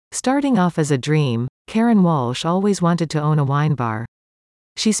Starting off as a dream, Karen Walsh always wanted to own a wine bar.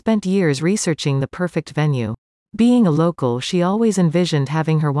 She spent years researching the perfect venue. Being a local, she always envisioned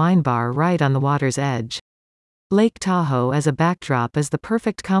having her wine bar right on the water's edge. Lake Tahoe as a backdrop is the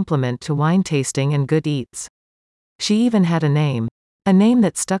perfect complement to wine tasting and good eats. She even had a name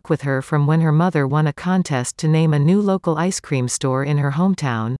that stuck with her from when her mother won a contest to name a new local ice cream store in her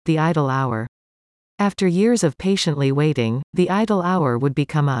hometown, the Idle Hour. After years of patiently waiting, the Idle Hour would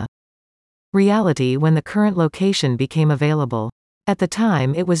become a reality when the current location became available. At the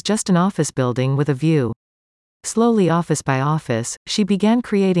time, it was just an office building with a view. Slowly, office by office, she began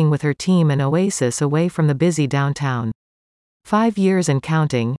creating with her team an oasis away from the busy downtown. 5 years and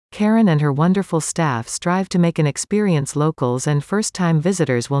counting, Karen and her wonderful staff strive to make an experience locals and first-time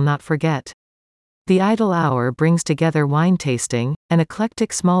visitors will not forget. The Idle Hour brings together wine tasting, an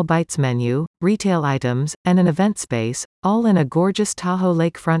eclectic small bites menu, retail items, and an event space, all in a gorgeous Tahoe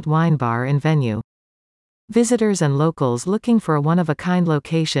lakefront wine bar and venue. Visitors and locals looking for a one-of-a-kind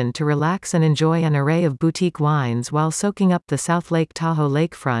location to relax and enjoy an array of boutique wines while soaking up the South Lake Tahoe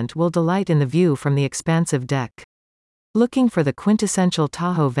lakefront will delight in the view from the expansive deck. Looking for the quintessential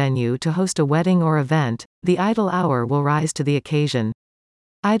Tahoe venue to host a wedding or event, the Idle Hour will rise to the occasion.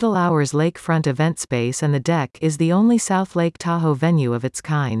 Idle Hour's lakefront event space and the deck is the only South Lake Tahoe venue of its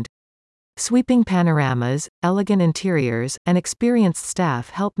kind. Sweeping panoramas, elegant interiors, and experienced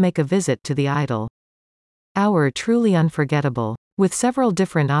staff help make a visit to the Idle Hour truly unforgettable. With several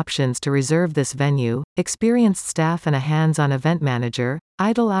different options to reserve this venue, experienced staff and a hands-on event manager,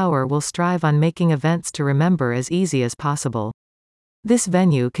 Idle Hour will strive on making events to remember as easy as possible. This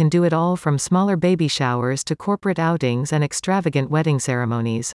venue can do it all from smaller baby showers to corporate outings and extravagant wedding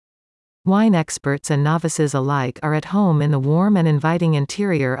ceremonies. Wine experts and novices alike are at home in the warm and inviting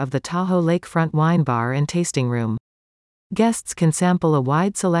interior of the Tahoe Lakefront Wine Bar and Tasting Room. Guests can sample a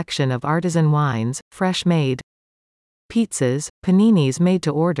wide selection of artisan wines, fresh-made pizzas, paninis made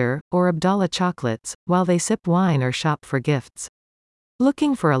to order, or Abdallah chocolates, while they sip wine or shop for gifts.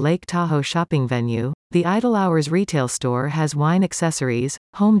 Looking for a Lake Tahoe shopping venue? The Idle Hour's retail store has wine accessories,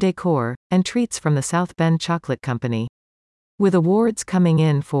 home decor, and treats from the South Bend Chocolate Company. With awards coming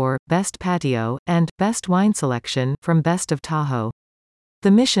in for Best Patio and Best Wine Selection from Best of Tahoe.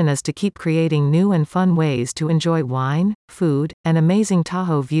 The mission is to keep creating new and fun ways to enjoy wine, food, and amazing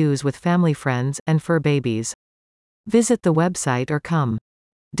Tahoe views with family, friends, and fur babies. Visit the website or come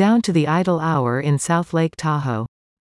down to the Idle Hour in South Lake Tahoe.